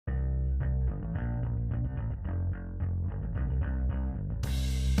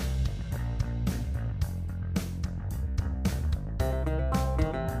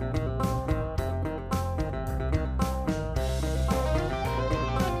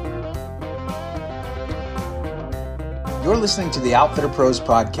You're listening to the Outfitter Pros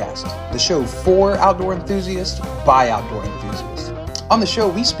podcast, the show for outdoor enthusiasts by outdoor enthusiasts. On the show,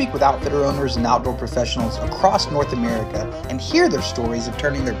 we speak with outfitter owners and outdoor professionals across North America and hear their stories of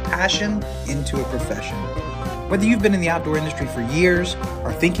turning their passion into a profession. Whether you've been in the outdoor industry for years,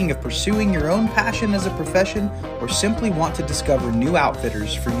 are thinking of pursuing your own passion as a profession, or simply want to discover new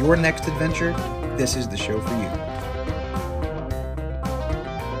outfitters for your next adventure, this is the show for you.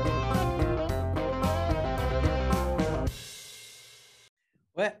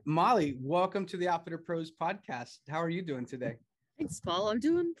 Well, Mollie, welcome to the Outfitter Pros podcast. How are you doing today? Thanks, Paul. I'm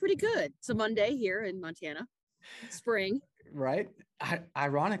doing pretty good. It's a Monday here in Montana. Spring. Right.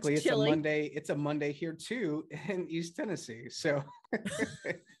 Ironically, it's a Monday here too in East Tennessee. So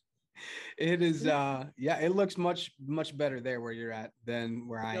it is, it looks much better there where you're at than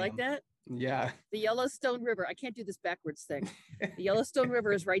where I am. You like that? Yeah. The Yellowstone River. I can't do this backwards thing. The Yellowstone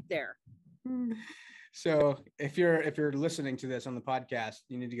River is right there. So if you're listening to this on the podcast,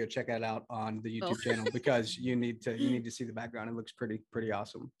 you need to go check it out on the YouTube channel because you need to see the background. It looks pretty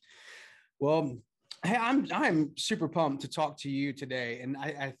awesome. Well, hey, I'm super pumped to talk to you today. And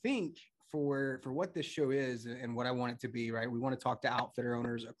I think for what this show is and what I want it to be, right? We want to talk to outfitter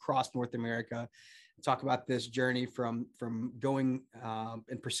owners across North America, talk about this journey from going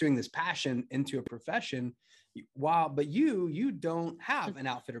and pursuing this passion into a profession. But you don't have an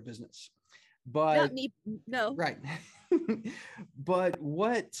outfitter business. But not me, no. Right. But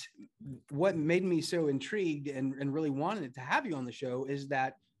what made me so intrigued and really wanted to have you on the show is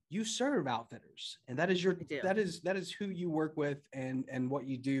that you serve outfitters, and that is that is who you work with and what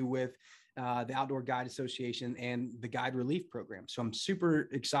you do with the Outdoor Guide Association and the Guide Relief Program. So I'm super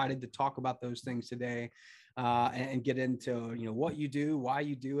excited to talk about those things today and get into what you do, why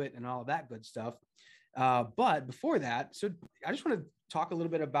you do it, and all of that good stuff. But before that, so I just want to talk a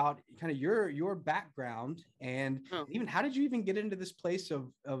little bit about kind of your background and even how did you even get into this place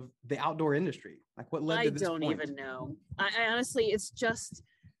of the outdoor industry? Like what led to this point? I don't even know. I honestly, it's just,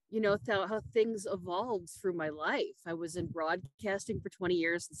 how things evolved through my life. I was in broadcasting for 20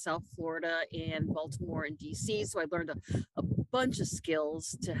 years in South Florida and Baltimore and DC. So I learned a bunch of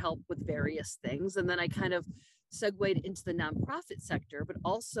skills to help with various things. And then I kind of segued into the nonprofit sector, but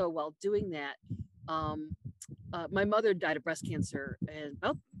also while doing that, my mother died of breast cancer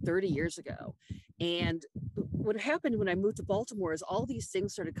about 30 years ago. And what happened when I moved to Baltimore is all these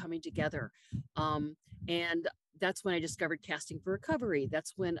things started coming together. And that's when I discovered casting for recovery.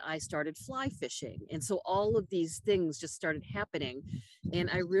 That's when I started fly fishing. And so all of these things just started happening. And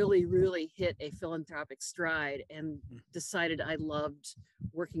I really, really hit a philanthropic stride and decided I loved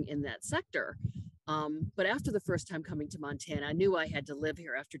working in that sector. But after the first time coming to Montana, I knew I had to live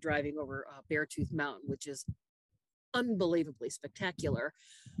here after driving over Beartooth Mountain, which is unbelievably spectacular.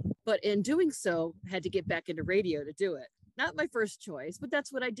 But in doing so, I had to get back into radio to do it. Not my first choice, but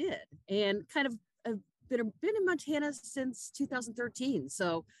that's what I did. And kind of I've been in Montana since 2013.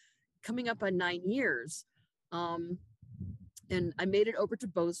 So coming up on 9 years. And I made it over to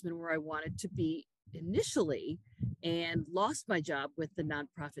Bozeman where I wanted to be initially and lost my job with the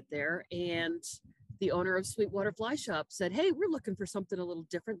nonprofit there. And the owner of Sweetwater Fly Shop said, "Hey, we're looking for something a little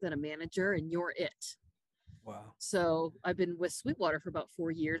different than a manager and you're it." Wow. So I've been with Sweetwater for about 4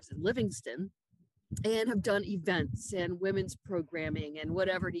 years in Livingston and have done events and women's programming and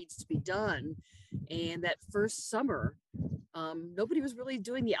whatever needs to be done. And that first summer, nobody was really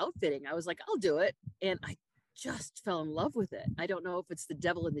doing the outfitting. I was like, I'll do it. And I just fell in love with it. I don't know if it's the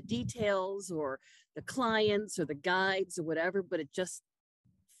devil in the details or the clients or the guides or whatever, but it just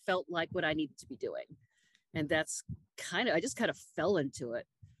felt like what I needed to be doing. And that's I just kind of fell into it,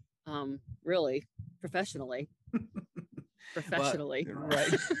 really professionally. Well,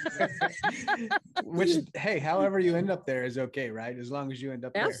 right. Which, hey, however you end up there is okay, right? As long as you end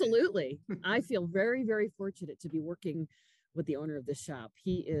up there. Absolutely. I feel very, very fortunate to be working with the owner of this shop.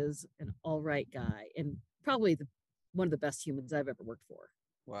 He is an all right guy and probably one of the best humans I've ever worked for.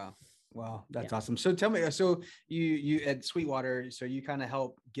 Wow, that's awesome. So tell me, so you at Sweetwater, so you kind of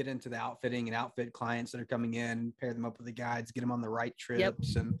help get into the outfitting and outfit clients that are coming in, pair them up with the guides, get them on the right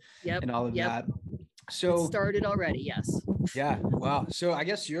trips and all of that. So it started already, yes. Yeah. Wow. So I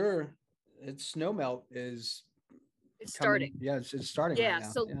guess snowmelt is starting. Yeah, it's starting. Yeah. Right now.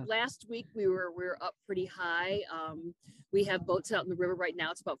 So last week we were up pretty high. We have boats out in the river right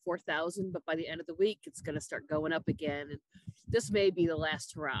now. It's about 4,000, but by the end of the week, it's going to start going up again. And this may be the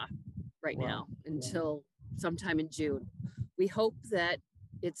last hurrah now until sometime in June. We hope that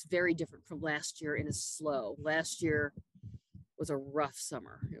it's very different from last year and is slow. Last year was a rough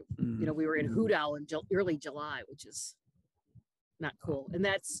summer. We were in Hoot Owl in early July, which is not cool. And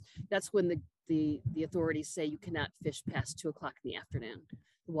that's when the the authorities say you cannot fish past 2 o'clock in the afternoon.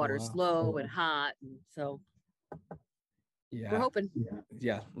 The water's Wow. low and hot, and so we're hoping.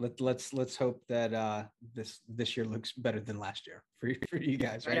 Let's hope that this year looks better than last year for you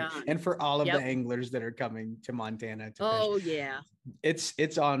guys, right? And for all of the anglers that are coming to Montana to fish. Yeah,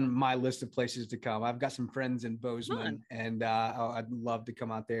 it's on my list of places to come. I've got some friends in Bozeman, and I'd love to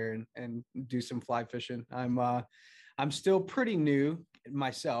come out there and do some fly fishing. I'm still pretty new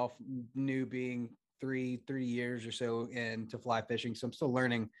myself, new being three years or so into fly fishing, so I'm still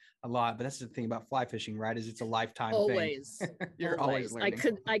learning a lot. But that's the thing about fly fishing, right? Is it's a lifetime thing. You're always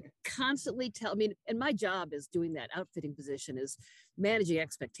learning. I constantly tell. I mean, and my job is doing that outfitting position is managing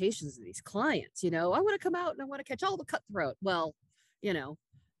expectations of these clients. I want to come out and I want to catch all the cutthroat. Well,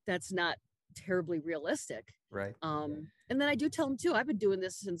 that's not terribly realistic, right? And then I do tell them too. I've been doing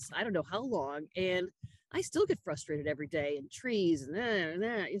this since I don't know how long, and I still get frustrated every day in trees and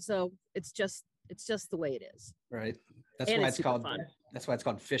that. So it's just the way it is. Right. That's why it's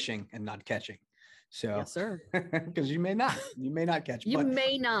called fishing and not catching. So yes, sir. Because you may not catch. You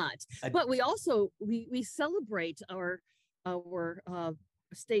may not. But we also we celebrate our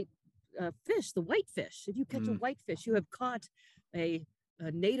state fish, the whitefish. If you catch a whitefish, you have caught a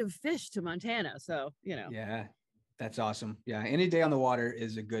native fish to Montana. So Yeah. That's awesome. Yeah. Any day on the water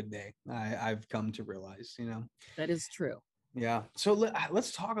is a good day. I've come to realize, That is true. Yeah. So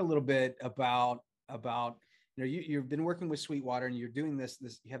let's talk a little bit about, you've been working with Sweetwater and you're doing this,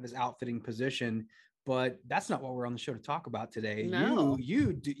 you have this outfitting position, but that's not what we're on the show to talk about today. No.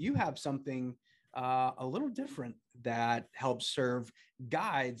 You have something a little different that helps serve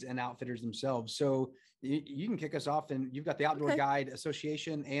guides and outfitters themselves. So you can kick us off, and you've got the Outdoor Guide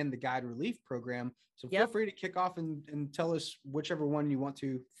Association and the Guide Relief Program. So feel free to kick off and tell us whichever one you want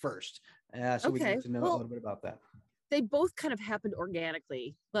to first. So we get to know a little bit about that. They both kind of happened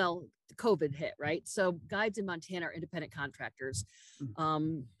organically. Well, COVID hit, right? So guides in Montana are independent contractors.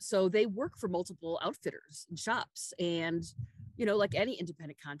 So they work for multiple outfitters and shops. And, like any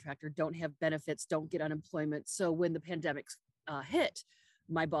independent contractor, don't have benefits, don't get unemployment. So when the pandemic hit,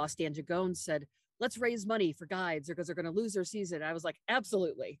 my boss, Dan Jagone, said, let's raise money for guides because they're going to lose their season. I was like,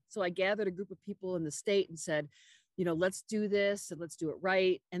 absolutely. So I gathered a group of people in the state and said, let's do this and let's do it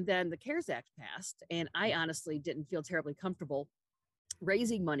right. And then the CARES Act passed. And I honestly didn't feel terribly comfortable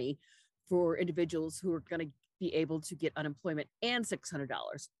raising money for individuals who are going to be able to get unemployment and $600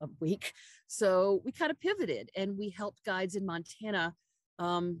 a week. So we kind of pivoted and we helped guides in Montana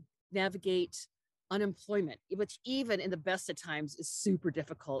navigate unemployment, which even in the best of times is super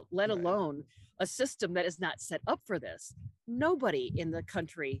difficult, let alone a system that is not set up for this. Nobody in the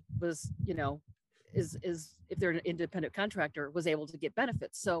country was, is if they're an independent contractor, was able to get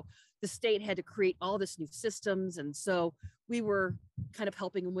benefits. So the state had to create all this new systems. And so we were kind of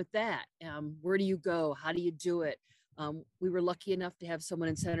helping them with that. Where do you go? How do you do it? We were lucky enough to have someone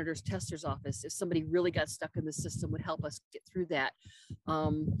in Senator Tester's office, if somebody really got stuck in the system, would help us get through that.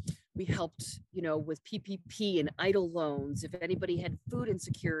 We helped, with PPP and EIDL loans. If anybody had food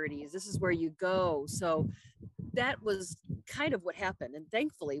insecurities, this is where you go. So that was kind of what happened. And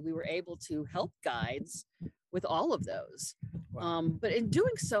thankfully, we were able to help guides with all of those. Wow. But in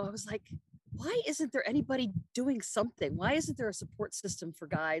doing so, I was like, why isn't there anybody doing something? Why isn't there a support system for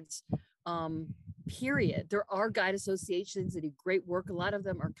guides? Period. There are guide associations that do great work. A lot of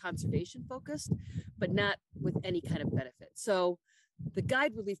them are conservation focused, but not with any kind of benefit. So the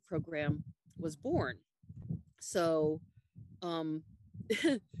Guide Relief Program was born. So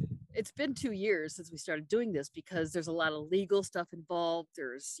it's been 2 years since we started doing this because there's a lot of legal stuff involved.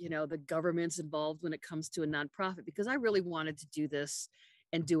 There's, the government's involved when it comes to a nonprofit, because I really wanted to do this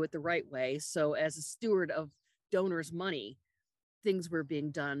and do it the right way. So as a steward of donors' money, things were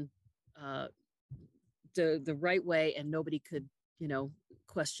being done the right way, and nobody could,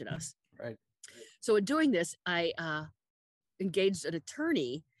 question us. Right. So in doing this, I engaged an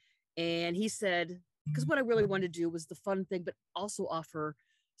attorney, and he said, because what I really wanted to do was the fun thing, but also offer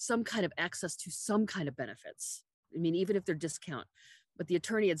some kind of access to some kind of benefits. I mean, even if they're discount. But the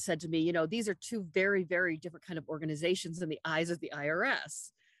attorney had said to me, these are two very, very different kind of organizations in the eyes of the IRS.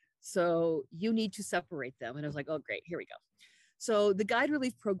 So you need to separate them. And I was like, oh, great, here we go. So the Guide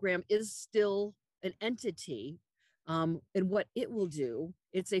Relief Program is still an entity. And what it will do,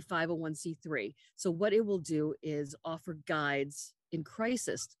 it's a 501c3. So what it will do is offer guides in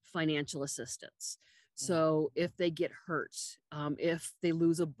crisis financial assistance. So if they get hurt, if they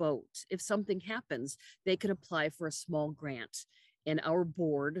lose a boat, if something happens, they can apply for a small grant. And our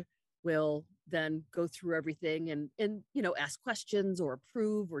board will then go through everything and ask questions or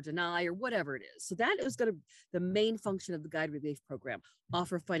approve or deny or whatever it is. So that is going to the main function of the Guide Relief Program,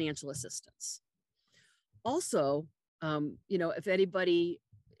 offer financial assistance. Also, if anybody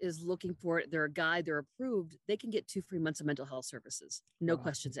is looking for it, they're a guide, they're approved, they can get 2 free months of mental health services. No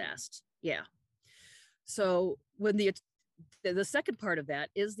questions asked. Yeah. So when the second part of that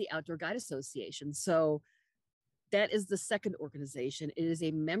is the Outdoor Guide Association. So that is the second organization. It is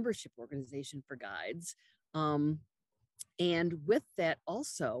a membership organization for guides. And with that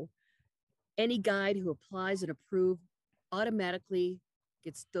also, any guide who applies and approved automatically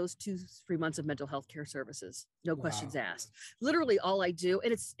gets those 2 free months of mental health care services. No questions asked. Literally all I do,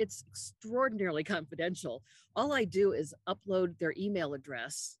 and it's extraordinarily confidential. All I do is upload their email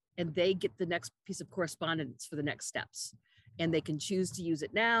address and they get the next piece of correspondence for the next steps. And they can choose to use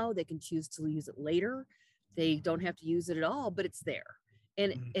it now. They can choose to use it later. They don't have to use it at all, but it's there.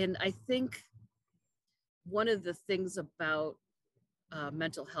 And I think one of the things about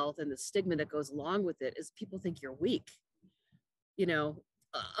mental health and the stigma that goes along with it is people think you're weak.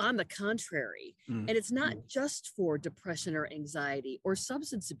 On the contrary, and it's not just for depression or anxiety or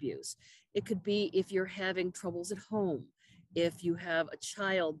substance abuse. It could be if you're having troubles at home, if you have a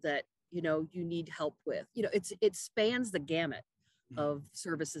child that, you need help with, it spans the gamut of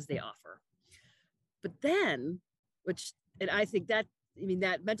services they offer. But then, and I think that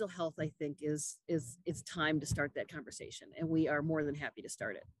mental health, I think is it's time to start that conversation, and we are more than happy to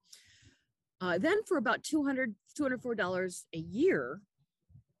start it. Then for about $204 a year,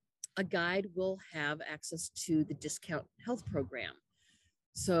 a guide will have access to the discount health program.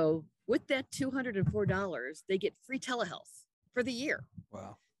 So with that $204, they get free telehealth for the year.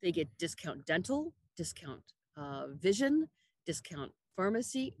 Wow. They get discount dental, discount vision, discount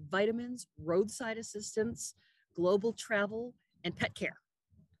pharmacy, vitamins, roadside assistance, global travel, and pet care.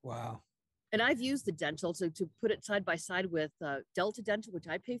 Wow. And I've used the dental to put it side by side with Delta Dental, which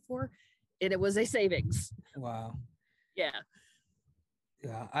I pay for, and it was a savings. Wow. Yeah.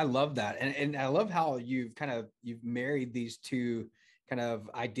 Yeah, I love that. And I love how you've married these two kind of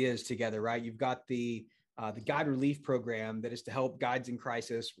ideas together, right? You've got the Guide Relief Program that is to help guides in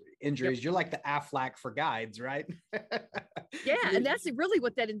crisis, injuries. Yep. You're like the Aflac for guides, right? Yeah, and that's really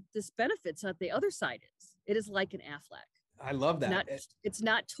what this benefits on the other side is. It is like an Aflac. I love that. It's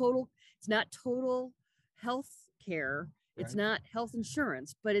not total health care. Right. It's not health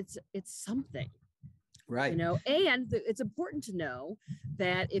insurance, but it's something. Right. And it's important to know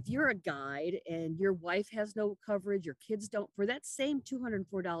that if you're a guide and your wife has no coverage, your kids don't, for that same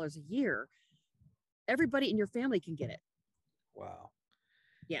 $204 a year, everybody in your family can get it. Wow.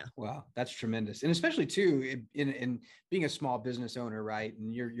 Yeah. Wow. That's tremendous. And especially too, in being a small business owner, right?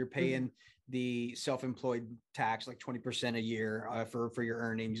 And you're paying the self-employed tax, like 20% a year for your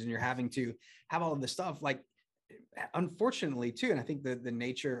earnings, and you're having to have all of this stuff, like, unfortunately too. And I think the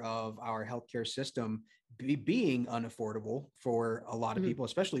nature of our healthcare system being unaffordable for a lot of people,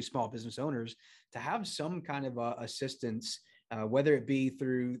 especially small business owners, to have some kind of assistance, whether it be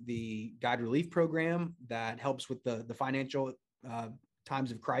through the Guide Relief Program that helps with the financial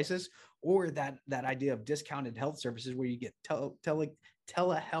times of crisis, or that idea of discounted health services where you get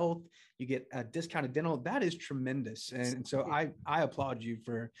telehealth, you get discounted dental. That is tremendous. And so I applaud you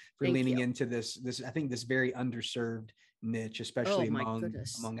for leaning into this, I think this very underserved niche, especially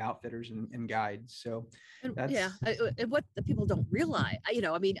among outfitters and guides. So and what the people don't realize,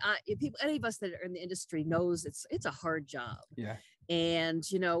 people, any of us that are in the industry knows it's a hard job. Yeah. And,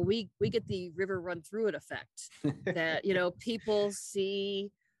 we get the river run through it effect that, people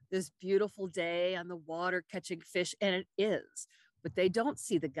see this beautiful day on the water catching fish, and it is, but they don't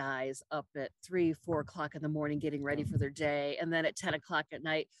see the guys up at 3-4 o'clock in the morning getting ready for their day, and then at 10 o'clock at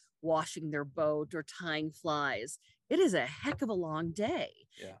night washing their boat or tying flies. It is a heck of a long day.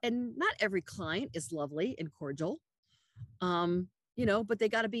 Yeah. And not every client is lovely and cordial, but they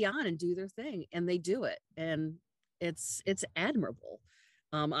got to be on and do their thing, and they do it. And it's admirable.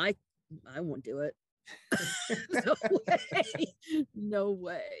 I won't do it. No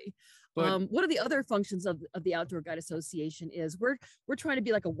way. But one of the other functions of the Outdoor Guide Association is we're trying to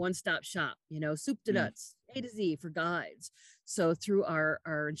be like a one-stop shop, soup to nuts, A to Z for guides. So through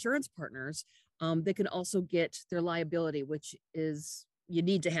our insurance partners, they can also get their liability, which is, you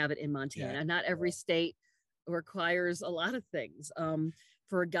need to have it in Montana. Yeah. Not every state requires a lot of things.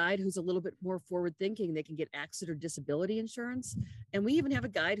 For a guide who's a little bit more forward thinking, they can get accident or disability insurance. And we even have a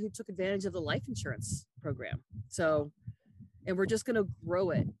guide who took advantage of the life insurance program. So, and we're just going to grow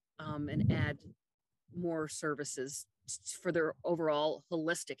it and add more services for their overall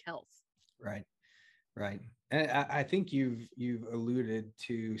holistic health. Right. Right. And I think you've alluded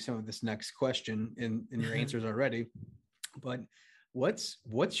to some of this next question in your answers already, but what's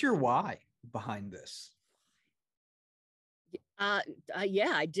your why behind this?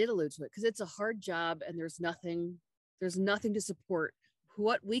 Yeah, I did allude to it because it's a hard job and there's nothing to support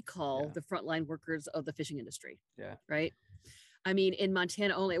what we call the frontline workers of the fishing industry. Yeah. Right. I mean, in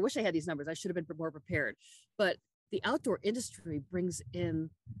Montana only, I wish I had these numbers. I should have been more prepared, but the outdoor industry brings in,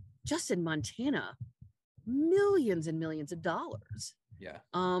 just in Montana, millions and millions of dollars. Yeah.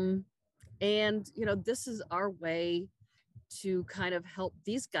 And this is our way to kind of help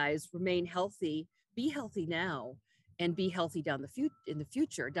these guys remain healthy, be healthy now, and be healthy in the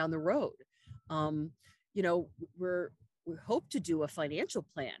future, down the road. You know, we hope to do a financial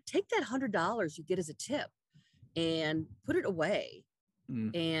plan. Take that $100 you get as a tip and put it away,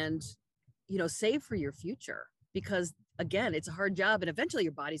 and save for your future, because again, it's a hard job and eventually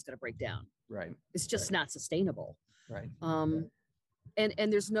your body's going to break down. Right. It's just not sustainable. Right.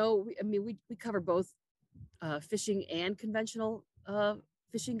 And there's no, I mean, we cover both fishing and conventional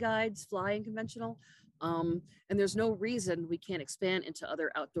fishing guides, fly and conventional. And there's no reason we can't expand into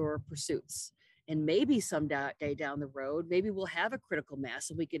other outdoor pursuits. And maybe some day down the road, maybe we'll have a critical mass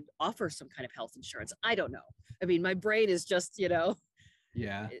and we could offer some kind of health insurance. I don't know. I mean, my brain is just, it's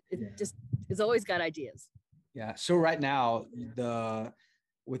always got ideas. Yeah. So right now,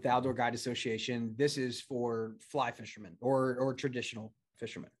 with the Outdoor Guide Association, this is for fly fishermen or traditional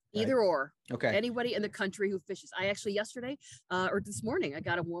fishermen. Right? Either or. Okay. Anybody in the country who fishes. I actually yesterday or this morning, I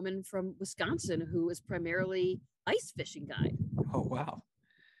got a woman from Wisconsin who is primarily ice fishing guide. Oh, wow.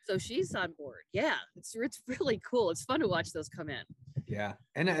 So she's on board. Yeah, it's really cool. It's fun to watch those come in. Yeah.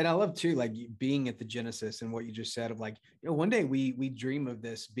 And I love too, like being at the genesis and what you just said of like, one day we dream of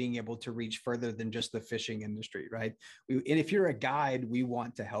this being able to reach further than just the fishing industry. Right. And if you're a guide, we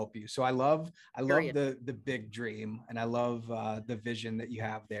want to help you. So I love the big dream, and I love the vision that you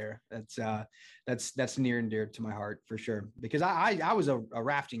have there. That's near and dear to my heart for sure, because I was a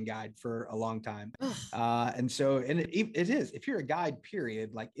rafting guide for a long time. And it is, if you're a guide,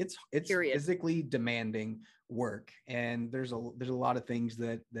 period, like it's physically demanding work, and there's a lot of things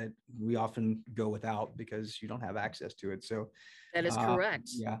that we often go without because you don't have access to it. So that is correct.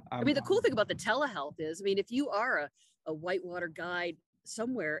 Yeah. I mean, the cool thing about the telehealth is, I mean, if you are a whitewater guide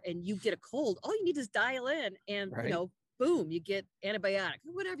somewhere and you get a cold, all you need is dial in and boom, you get antibiotic,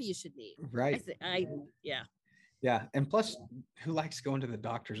 whatever you should need. Right. Yeah. Yeah. And plus, who likes going to the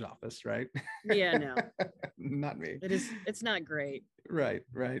doctor's office, right? Yeah, no. Not me. It's not great. Right.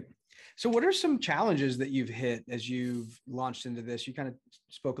 So what are some challenges that you've hit as you've launched into this? You kind of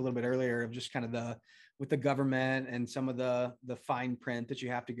spoke a little bit earlier of just kind of with the government and some of the fine print that you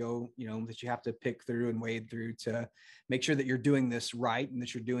have to go, that you have to pick through and wade through to make sure that you're doing this right and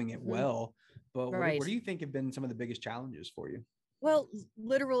that you're doing it well. But what do you think have been some of the biggest challenges for you? Well,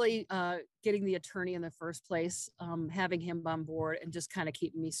 literally getting the attorney in the first place, having him on board and just kind of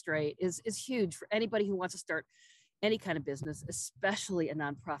keeping me straight is huge for anybody who wants to start any kind of business, especially a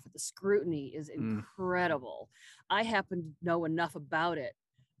nonprofit. The scrutiny is incredible. I happen to know enough about it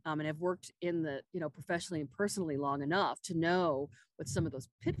and have worked in the, professionally and personally long enough to know what some of those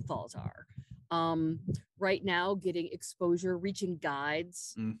pitfalls are. Right now, getting exposure, reaching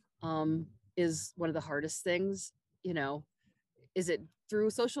guides is one of the hardest things. Is it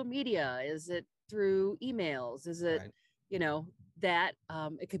through social media? Is it through emails? Is it, that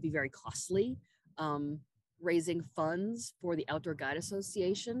it could be very costly. Raising funds for the Outdoor Guide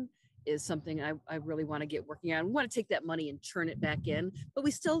Association is something I really want to get working on. We want to take that money and churn it back in, but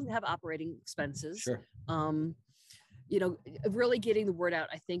we still have operating expenses. Sure. Really getting the word out,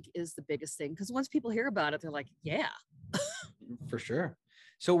 I think, is the biggest thing, because once people hear about it, they're like, yeah. For sure.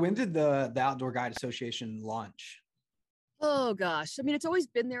 So when did the Outdoor Guide Association launch? Oh gosh. I mean, it's always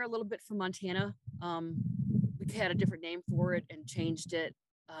been there a little bit for Montana. We had a different name for it and changed it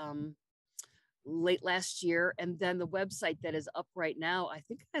late last year. And then the website that is up right now, I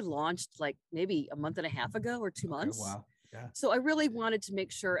think I launched like maybe a month and a half ago or 2 months. Wow. Yeah. So I really wanted to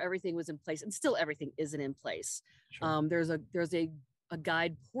make sure everything was in place, and still everything isn't in place. Sure. There's a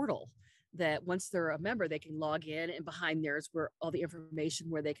guide portal that once they're a member, they can log in, and behind there is where all the information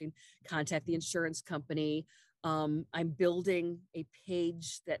where they can contact the insurance company. I'm building a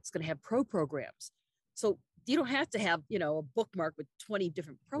page that's going to have pro programs. So you don't have to have, a bookmark with 20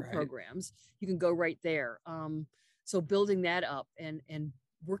 different programs. You can go right there. So building that up and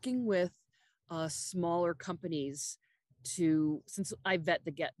working with smaller companies since I vet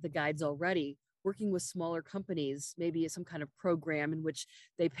the guides already, working with smaller companies, maybe some kind of program in which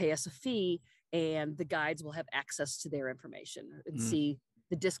they pay us a fee and the guides will have access to their information and see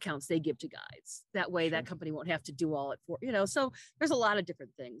the discounts they give to guides. That way that company won't have to do all it for, so there's a lot of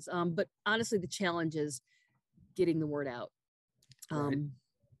different things. But honestly, the challenge is getting the word out.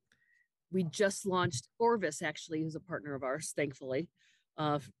 We just launched Orvis, actually, who's a partner of ours, thankfully,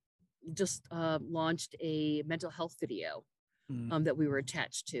 just launched a mental health video that we were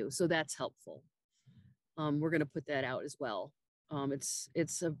attached to. So that's helpful. We're going to put that out as well.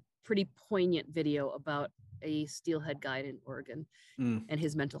 It's a pretty poignant video about a steelhead guide in Oregon and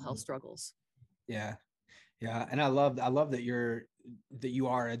his mental health struggles. Yeah. Yeah. And I love that you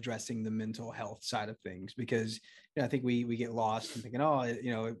are addressing the mental health side of things, because I think we get lost in thinking, our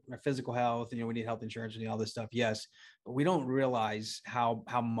physical health, we need health insurance and all this stuff. Yes. But we don't realize how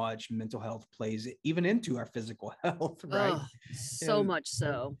much mental health plays even into our physical health, right? Oh, so much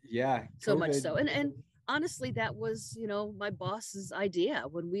so. Yeah. So much so. And honestly, that was, my boss's idea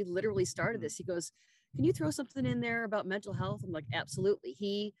when we literally started this. He goes, can you throw something in there about mental health? I'm like, absolutely.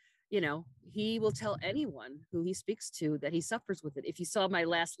 He will tell anyone who he speaks to that he suffers with it. If you saw my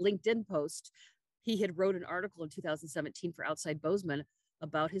last LinkedIn post, he had wrote an article in 2017 for Outside Bozeman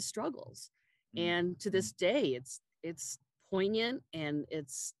about his struggles. And to this day, it's poignant, and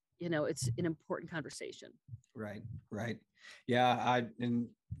it's an important conversation. Right. Right. Yeah. And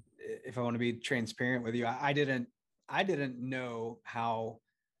if I want to be transparent with you, I didn't know how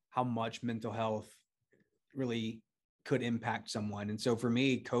much mental health really could impact someone. And so for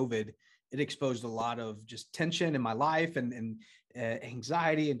me, COVID, it exposed a lot of just tension in my life and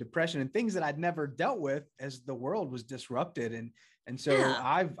anxiety and depression and things that I'd never dealt with as the world was disrupted. And so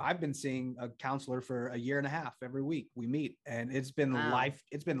I've been seeing a counselor for a year and a half. Every week we meet, and it's been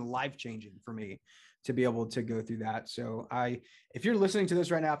life-changing for me to be able to go through that. So if you're listening to this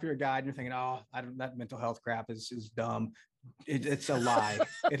right now, if you're a guide and you're thinking, that mental health crap is dumb, it's a lie.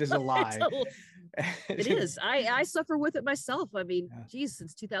 It is a lie. It is. I suffer with it myself. I mean, geez,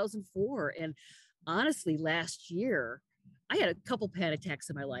 since 2004. And honestly, last year, I had a couple panic attacks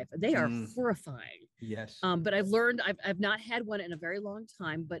in my life, and they are horrifying. Yes. But I've learned, I've not had one in a very long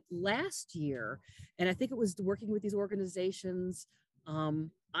time, but last year, and I think it was working with these organizations,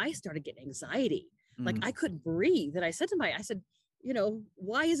 I started getting anxiety. Like I couldn't breathe. And I said,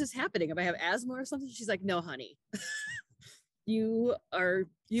 why is this happening? If I have asthma or something? She's like, no, honey. You are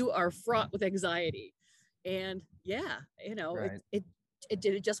fraught with anxiety. And it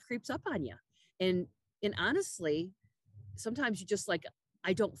just creeps up on you. And honestly, sometimes you just like,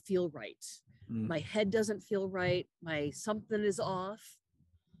 I don't feel right. My head doesn't feel right. Something is off.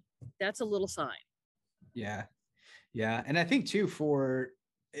 That's a little sign. Yeah. Yeah. And I think too,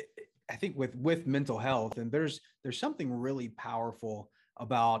 with mental health, and there's something really powerful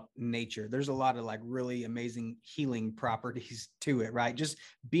about nature. There's a lot of like really amazing healing properties to it, right? Just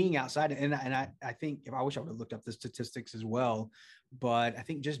being outside. And I think, I wish I would have looked up the statistics as well, but I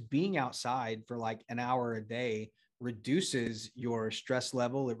think just being outside for like an hour a day reduces your stress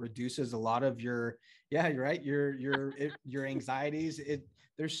level. It reduces a lot of your anxieties.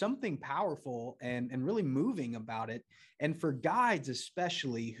 There's something powerful and really moving about it. And for guides,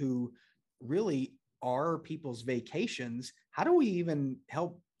 especially, who really are people's vacations, how do we even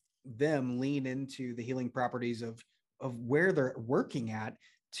help them lean into the healing properties of where they're working at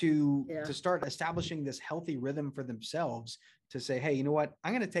to start establishing this healthy rhythm for themselves, to say, hey, you know what,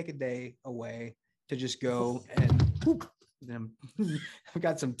 I'm going to take a day away to just go and I've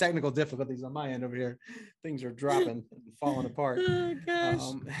got some technical difficulties on my end over here. Things are dropping and falling apart. Oh, gosh.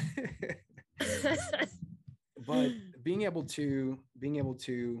 But being able to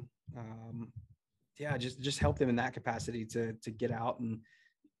just help them in that capacity to get out and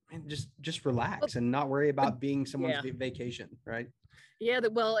just relax and not worry about being someone's vacation, right? Yeah, a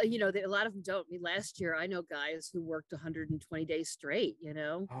lot of them don't. I mean, last year I know guys who worked 120 days straight. Oh,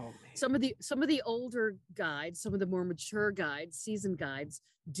 man. Some of the older guides, some of the more mature guides, seasoned guides,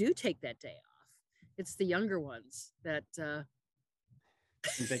 do take that day off. It's the younger ones that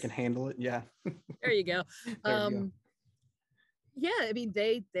they can handle it. Yeah. There you go. Yeah, I mean,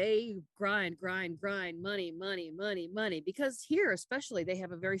 they grind, money, because here, especially, they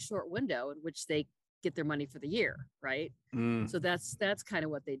have a very short window in which they get their money for the year, right? So that's kind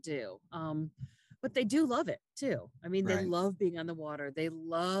of what they do. But they do love it too. I mean, they love being on the water. They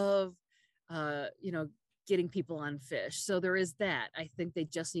love, getting people on fish. So there is that. I think they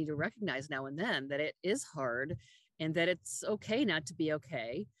just need to recognize now and then that it is hard and that it's okay not to be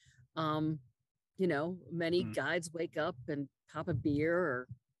okay. Many guides wake up and pop a beer or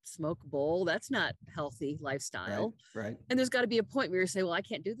smoke a bowl. That's not healthy lifestyle. Right. And there's got to be a point where you say, well, I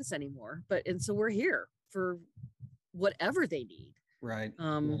can't do this anymore. And so we're here for whatever they need. Right.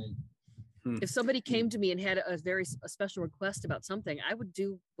 If somebody came to me and had a special request about something, I would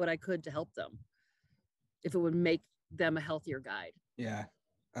do what I could to help them if it would make them a healthier guide. Yeah,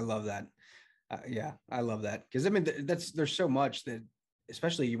 I love that. Yeah, I love that. Because I mean, there's so much that,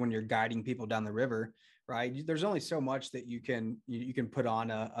 especially when you're guiding people down the river, right? There's only so much that you can put on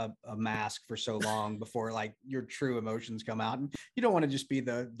a mask for so long before like your true emotions come out. And you don't want to just be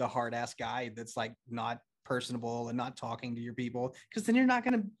the hard ass guy that's like not personable and not talking to your people, because then you're not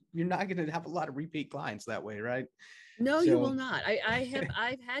gonna have a lot of repeat clients that way, right? No, you will not.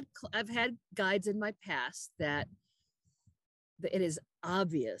 I've had guides in my past that it is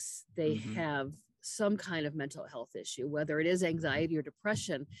obvious they have some kind of mental health issue, whether it is anxiety or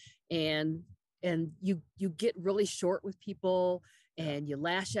depression, and you get really short with people and you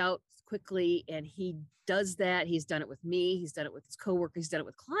lash out quickly. And he does that. He's done it with me. He's done it with his coworkers. He's done it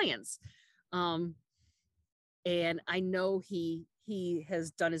with clients. And I know he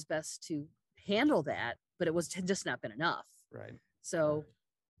has done his best to handle that, but it was just not been enough. Right. So,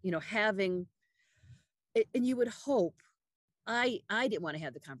 having it, and you would hope. I didn't want to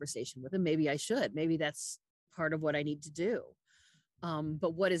have the conversation with him. Maybe I should. Maybe that's part of what I need to do.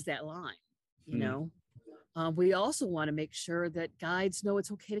 But what is that line? We also want to make sure that guides know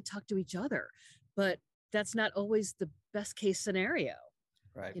it's okay to talk to each other, but that's not always the best case scenario.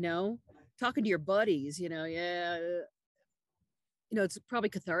 Right. Talking to your buddies, it's probably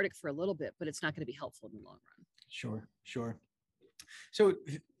cathartic for a little bit, but it's not going to be helpful in the long run. Sure. So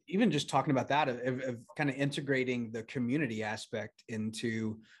even just talking about that, of kind of integrating the community aspect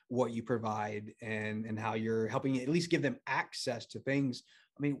into what you provide and how you're helping at least give them access to things.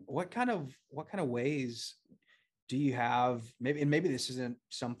 I mean, what kind of ways do you have? Maybe this isn't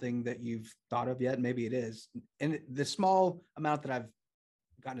something that you've thought of yet. Maybe it is. And the small amount that I've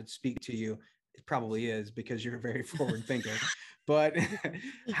gotten to speak to you, it probably is, because you're a very forward thinker. But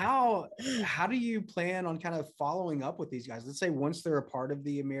how do you plan on kind of following up with these guys? Let's say once they're a part of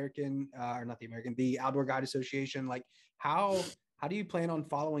the the Outdoor Guide Association, like how do you plan on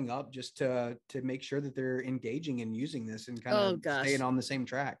following up just to make sure that they're engaging and using this and kind of staying on the same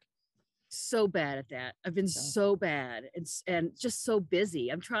track? So bad at that. I've been so bad and just so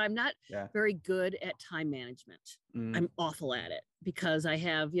busy. I'm not very good at time management. I'm awful at it because I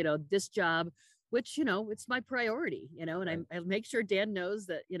have, this job, which, it's my priority, and I make sure Dan knows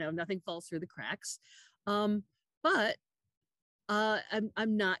that, nothing falls through the cracks. But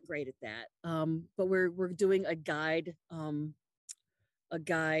I'm not great at that. But we're doing a guide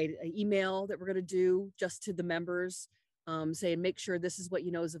email that we're going to do just to the members, saying, make sure this is what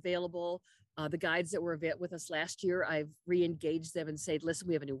is available. The guides that were with us last year, I've re-engaged them and said, listen,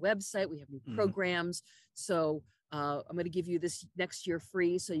 we have a new website, we have new programs. So I'm going to give you this next year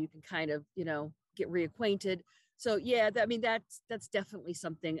free so you can kind of, get reacquainted. So that's definitely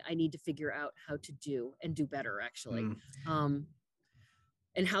something I need to figure out how to do and do better, actually.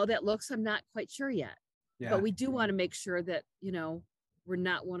 And how that looks, I'm not quite sure yet. But we do want to make sure that, we're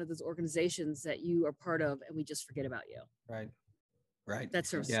not one of those organizations that you are part of and we just forget about you. Right. That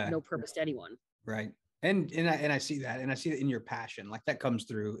serves no purpose to anyone. Right. And I see that, and I see that in your passion, like that comes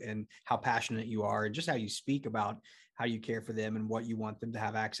through, and how passionate you are, and just how you speak about how you care for them and what you want them to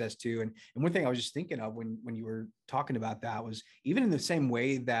have access to. And one thing I was just thinking of when you were talking about that was, even in the same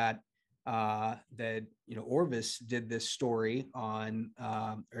way that Orvis did this story on,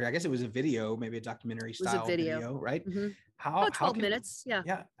 or I guess it was a video, maybe a documentary style video, right? How 12 minutes.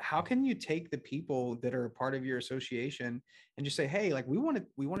 Yeah. How can you take the people that are part of your association and just say, hey, like we want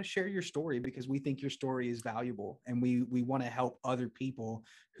to share your story because we think your story is valuable, and we want to help other people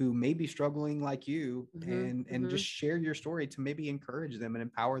who may be struggling like you, and just share your story to maybe encourage them and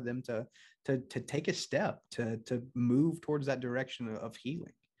empower them to take a step to move towards that direction of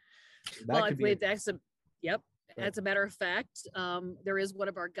healing. As a matter of fact, there is one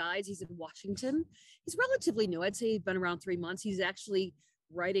of our guides. He's in Washington. He's relatively new. I'd say he's been around 3 months. He's actually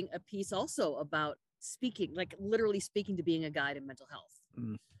writing a piece also about speaking, like literally speaking to being a guide in mental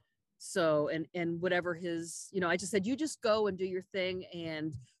health. So, and whatever his, I just said, you just go and do your thing,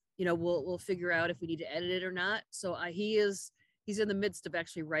 and, we'll figure out if we need to edit it or not. So he's in the midst of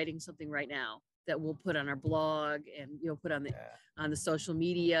actually writing something right now that we'll put on our blog and, put on the social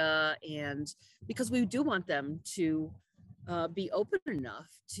media. And because we do want them to be open enough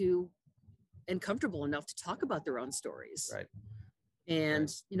and comfortable enough to talk about their own stories. Right.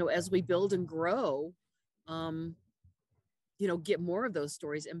 And, as we build and grow, get more of those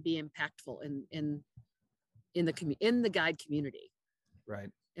stories and be impactful in the guide community. Right.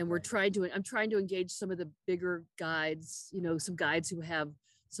 And I'm trying to engage some of the bigger guides, some guides who have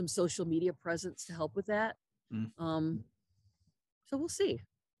some social media presence to help with that. So we'll see.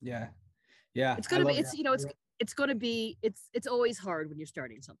 Yeah. Yeah. It's going to be, it's, you know, it's going to be, it's always hard when you're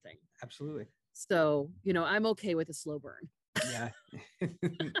starting something. Absolutely. So, you know, I'm okay with a slow burn. Yeah.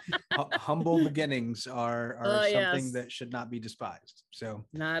 Humble beginnings are something that should not be despised. So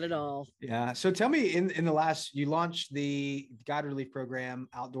not at all. Yeah. So tell me, in the last, you launched the Guide Relief Program,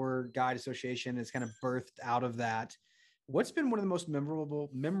 Outdoor Guide Association is kind of birthed out of that. What's been one of the most memorable,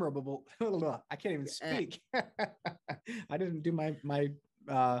 I can't even speak. I didn't do my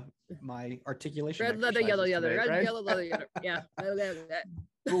articulation. Red leather, yellow, today, red, right? yellow, leather, yellow. Yeah.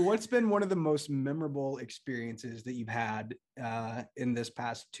 But what's been one of the most memorable experiences that you've had in this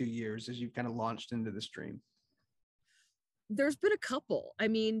past 2 years as you've kind of launched into this dream? There's been a couple. I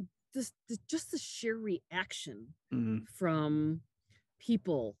mean, just the sheer reaction from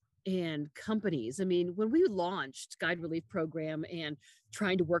people and companies. I mean, when we launched Guide Relief Program and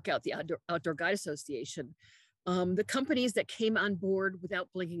trying to work out the Outdoor Guide Association, the companies that came on board without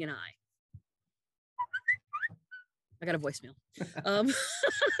blinking an eye. I got a voicemail.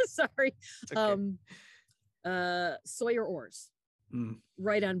 Sorry. Okay. Sawyer Oars,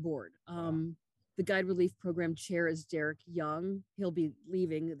 right on board. The Guide Relief Program chair is Derek Young. He'll be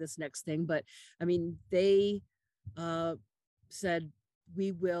leaving this next thing, but I mean, they said,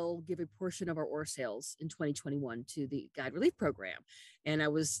 we will give a portion of our oar sales in 2021 to the Guide Relief Program. And I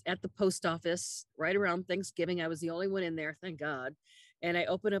was at the post office right around Thanksgiving. I was the only one in there, thank God. And I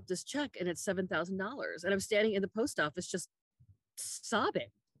open up this check and it's $7,000. And I'm standing in the post office just sobbing,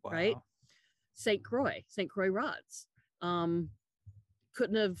 right? St. Croix rods.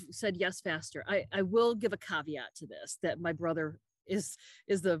 Couldn't have said yes faster. I will give a caveat to this, that my brother is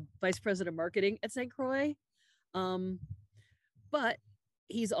the vice president of marketing at St. Croix. But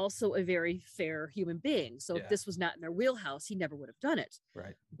he's also a very fair human being. So if this was not in their wheelhouse, he never would have done it.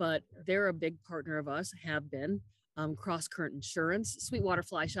 Right. But they're a big partner of us, have been. Cross Current Insurance, Sweetwater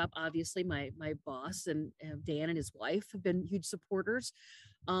Fly Shop, obviously my boss and Dan and his wife have been huge supporters.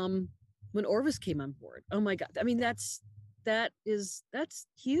 When Orvis came on board, oh my God. I mean, that's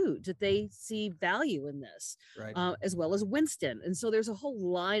huge that they see value in this, right. As well as Winston. And so there's a whole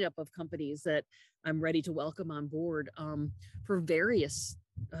lineup of companies that I'm ready to welcome on board for various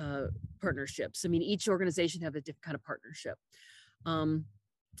partnerships. I mean, each organization have a different kind of partnership.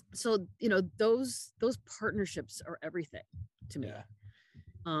 So, you know, those partnerships are everything to me.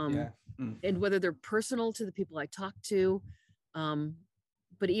 And whether they're personal to the people I talk to,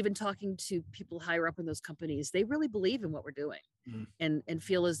 but even talking to people higher up in those companies, they really believe in what we're doing and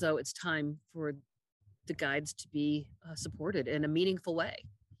feel as though it's time for the guides to be supported in a meaningful way.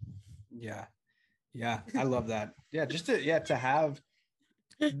 Yeah. I love that. Just to have,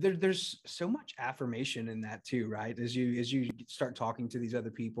 there's so much affirmation in that too, right? As you start talking to these other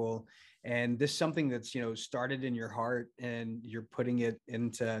people, and this is something that's, you know, started in your heart and you're putting it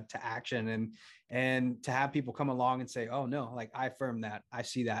into action, and to have people come along and say, oh no, like I affirm that, I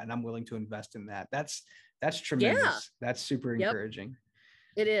see that, and I'm willing to invest in that. That's tremendous. Yeah. That's super encouraging.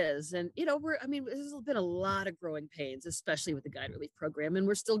 It is. And, you know, there's been a lot of growing pains, especially with the Guide Relief Program, and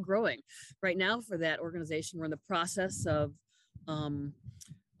we're still growing right now for that organization. We're in the process of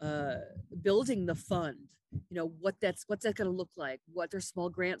building the fund. You know, what's that going to look like? What their small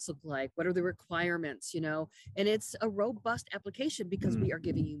grants look like? What are the requirements? You know, and it's a robust application because we are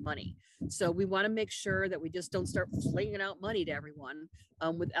giving you money. So we want to make sure that we just don't start flinging out money to everyone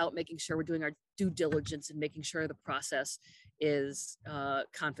without making sure we're doing our due diligence and making sure the process is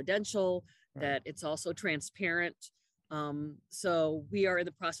confidential, that it's also transparent. So we are in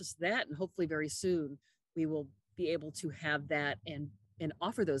the process of that, and hopefully very soon we will be able to have that and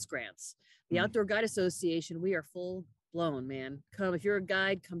offer those grants. The Outdoor Guide Association, we are full blown, man. Come, if you're a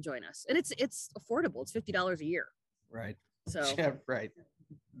guide, come join us. And it's affordable. It's $50 a year. Right. So yeah, right.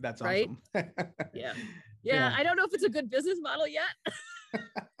 That's right? Awesome. Yeah. I don't know if it's a good business model yet.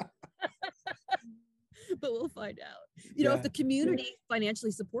 But we'll find out. You know, if the community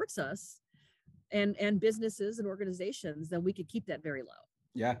financially supports us and businesses and organizations, then we could keep that very low.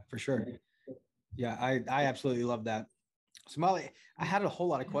 Yeah, for sure. Yeah, I absolutely love that. So Mollie, I had a whole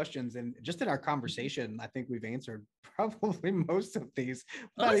lot of questions, and just in our conversation, I think we've answered probably most of these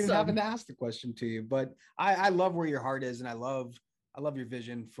without even having to ask the question to you. But I love where your heart is, and I love your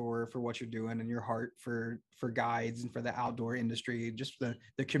vision for what you're doing, and your heart for guides and for the outdoor industry, just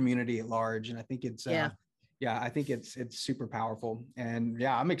the community at large. And I think it's I think it's super powerful. And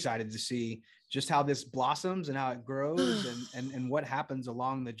I'm excited to see just how this blossoms and how it grows and what happens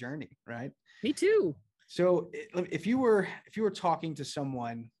along the journey. Right. Me too. So if you were talking to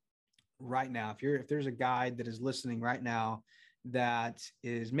someone right now, if there's a guide that is listening right now that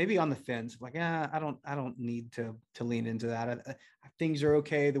is maybe on the fence, like, I don't need to lean into that. Things are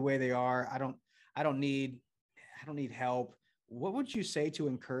okay the way they are. I don't need help. What would you say to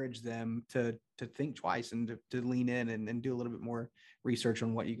encourage them to think twice and to lean in and do a little bit more research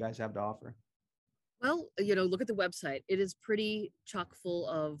on what you guys have to offer? Well, look at the website. It is pretty chock full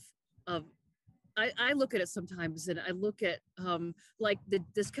of I look at it sometimes and I look at like the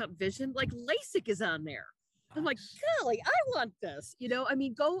discount vision, like LASIK is on there. I'm like, golly, I want this. I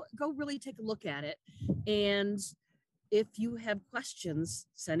mean, go really take a look at it. And if you have questions,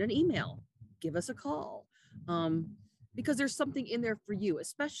 send an email, give us a call. Because there's something in there for you,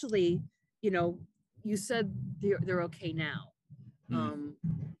 especially, you said they're okay now.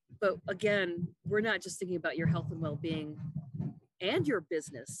 But again, we're not just thinking about your health and well-being and your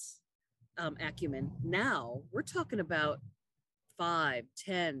business acumen. Now we're talking about 5,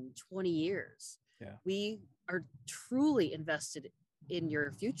 10, 20 years. Yeah. We are truly invested in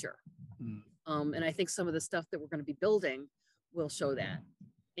your future. And I think some of the stuff that we're going to be building will show that.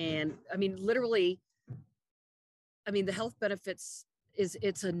 And I mean, literally, the health benefits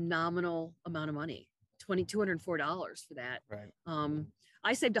it's a nominal amount of money, $204 for that. Right.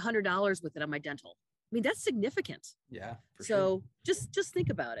 I saved $100 with it on my dental. I mean, that's significant. Yeah. So just think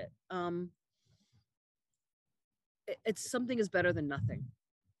about it. It's something is better than nothing.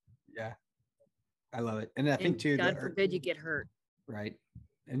 Yeah. I love it. And I think too, God forbid you get hurt. Right.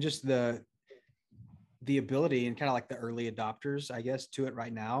 And just the ability and kind of like the early adopters, I guess, to it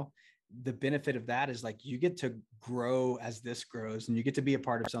right now, the benefit of that is like you get to grow as this grows and you get to be a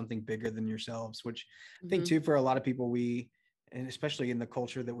part of something bigger than yourselves, which I think too, for a lot of people, and especially in the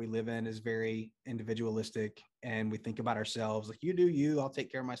culture that we live in, is very individualistic. And we think about ourselves like, you do you, I'll take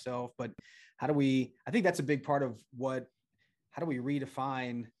care of myself. But I think that's a big part of how do we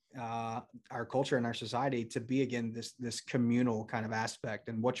redefine our culture and our society to be, again, this communal kind of aspect,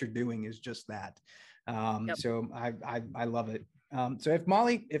 and what you're doing is just that. So I love it. So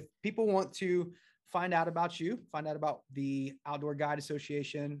if people want to find out about you, find out about the Outdoor Guide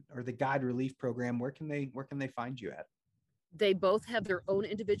Association or the Guide Relief Program, where can they find you at? They both have their own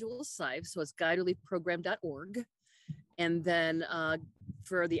individual sites. So it's guidereliefprogram.org. And then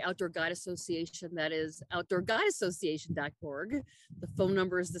for the Outdoor Guide Association, that is outdoorguideassociation.org. The phone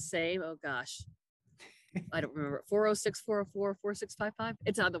number is the same. Oh gosh, I don't remember. 406-404-4655.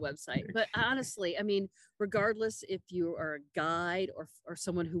 It's on the website. But honestly, I mean, regardless if you are a guide or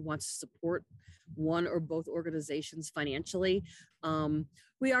someone who wants to support one or both organizations financially,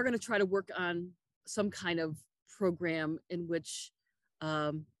 we are going to try to work on some kind of program in which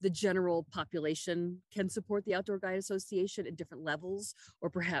the general population can support the Outdoor Guide Association at different levels, or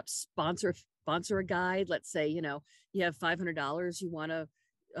perhaps sponsor a guide. Let's say, you have $500 you want to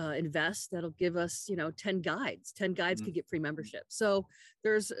invest, that'll give us 10 guides. 10 guides could get free membership. So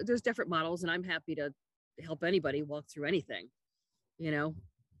there's different models, and I'm happy to help anybody walk through anything.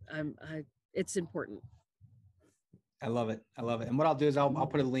 It's important. I love it. And what I'll do is I'll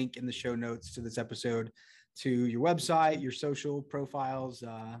put a link in the show notes to this episode to your website, your social profiles,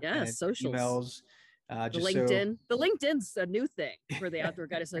 socials, emails, the LinkedIn. The LinkedIn's a new thing for the Outdoor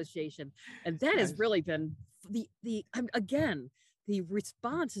Guide Association, and that has really been the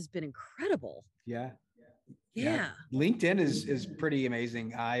response has been incredible. Yeah. LinkedIn is pretty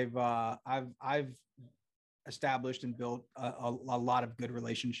amazing. I've established and built a lot of good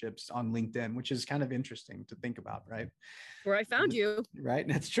relationships on LinkedIn, which is kind of interesting to think about, right? Where I found you. Right.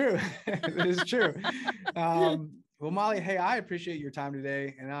 That's true. It is true. Well, Mollie, hey, I appreciate your time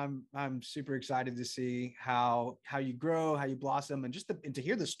today, and I'm super excited to see how you grow, how you blossom, and and to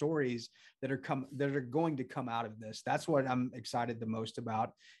hear the stories that are going to come out of this. That's what I'm excited the most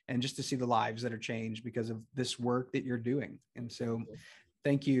about, and just to see the lives that are changed because of this work that you're doing. And so,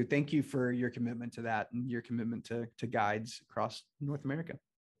 thank you for your commitment to that and your commitment to guides across North America.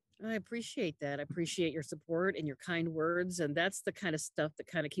 I appreciate that. I appreciate your support and your kind words. And that's the kind of stuff that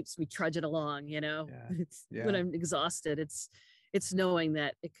kind of keeps me trudging along, when I'm exhausted, it's knowing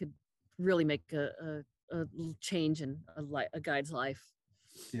that it could really make a change in a guide's life.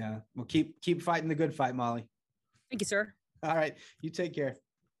 Yeah. Well, keep fighting the good fight, Mollie. Thank you, sir. All right. You take care.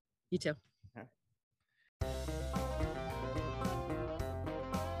 You too.